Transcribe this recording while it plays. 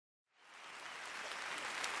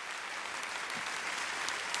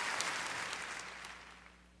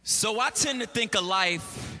So I tend to think of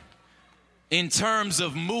life in terms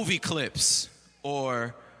of movie clips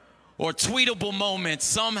or tweetable moments.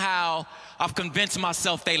 Somehow I've convinced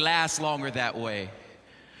myself they last longer that way.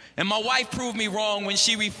 And my wife proved me wrong when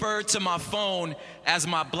she referred to my phone as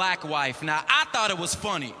my black wife. Now, I thought it was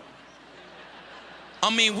funny.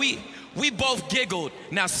 I mean, we both giggled.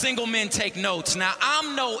 Now, single men take notes. Now,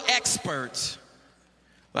 I'm no expert,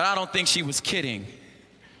 but I don't think she was kidding.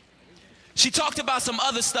 She talked about some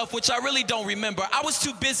other stuff, which I really don't remember. I was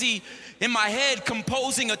too busy in my head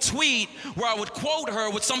composing a tweet where I would quote her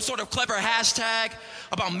with some sort of clever hashtag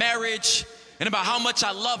about marriage and about how much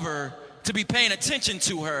I love her to be paying attention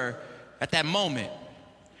to her at that moment.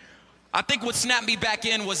 I think what snapped me back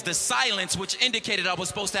in was the silence, which indicated I was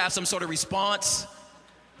supposed to have some sort of response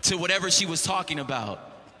to whatever she was talking about.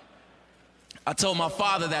 I told my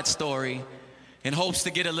father that story in hopes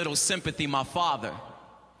to get a little sympathy. My father,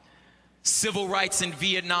 civil rights and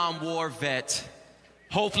Vietnam War vet,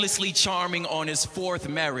 hopelessly charming on his fourth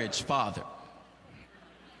marriage, father.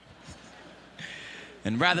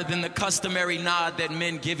 And rather than the customary nod that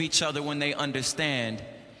men give each other when they understand,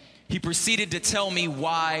 he proceeded to tell me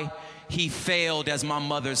why he failed as my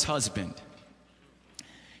mother's husband.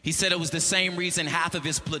 He said it was the same reason half of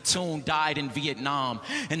his platoon died in Vietnam,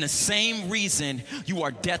 and the same reason you are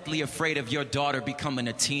deathly afraid of your daughter becoming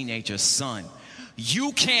a teenager, son.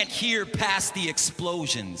 You can't hear past the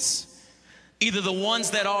explosions, either the ones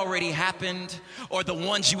that already happened or the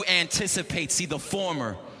ones you anticipate. See, the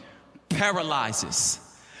former paralyzes.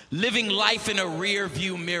 Living life in a rear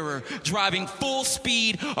view mirror, driving full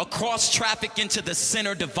speed across traffic into the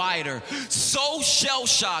center divider. So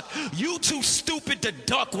shell-shocked, you too stupid to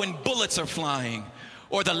duck when bullets are flying.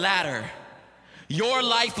 Or the latter, your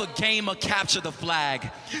life a game of capture the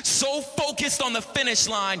flag. So focused on the finish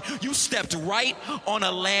line, you stepped right on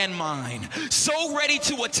a landmine. So ready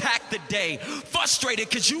to attack the day, frustrated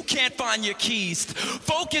because you can't find your keys.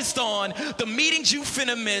 Focused on the meetings you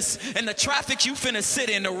finna miss and the traffic you finna sit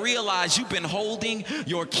in to realize you've been holding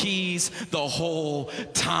your keys the whole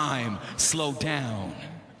time. Slow down.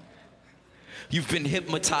 You've been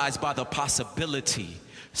hypnotized by the possibility.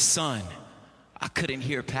 Son, I couldn't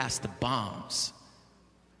hear past the bombs.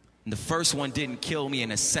 And the first one didn't kill me,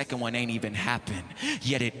 and the second one ain't even happened,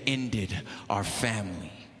 yet it ended our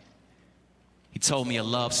family. He told me a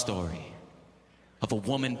love story of a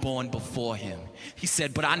woman born before him. He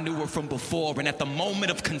said, but I knew her from before, and at the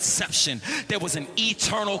moment of conception, there was an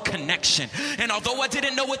eternal connection. And although I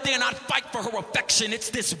didn't know it then, I'd fight for her affection.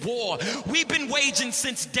 It's this war we've been waging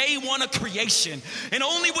since day one of creation. And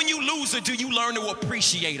only when you lose her do you learn to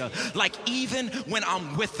appreciate her. Like even when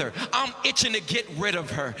I'm with her, I'm itching to get rid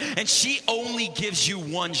of her. And she only gives you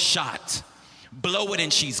one shot. Blow it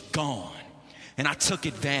and she's gone. And I took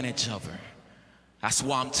advantage of her. That's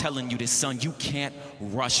why I'm telling you this, son. You can't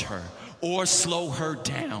rush her or slow her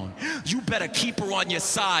down. You better keep her on your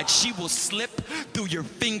side. She will slip through your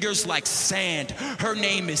fingers like sand. Her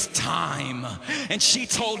name is time. And she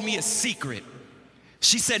told me a secret.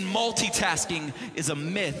 She said multitasking is a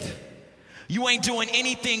myth. You ain't doing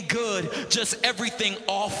anything good, just everything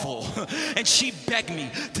awful. And she begged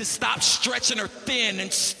me to stop stretching her thin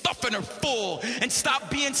and stuffing her full and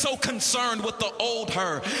stop being so concerned with the old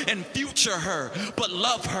her and future her, but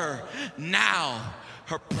love her now.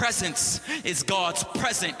 Her presence is God's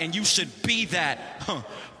present, and you should be that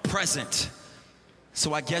present.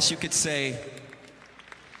 So I guess you could say,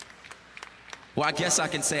 well, I guess I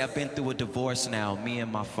can say I've been through a divorce now. Me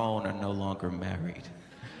and my phone are no longer married.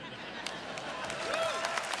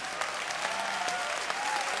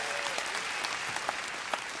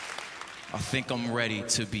 I think I'm ready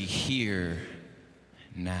to be here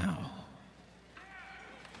now.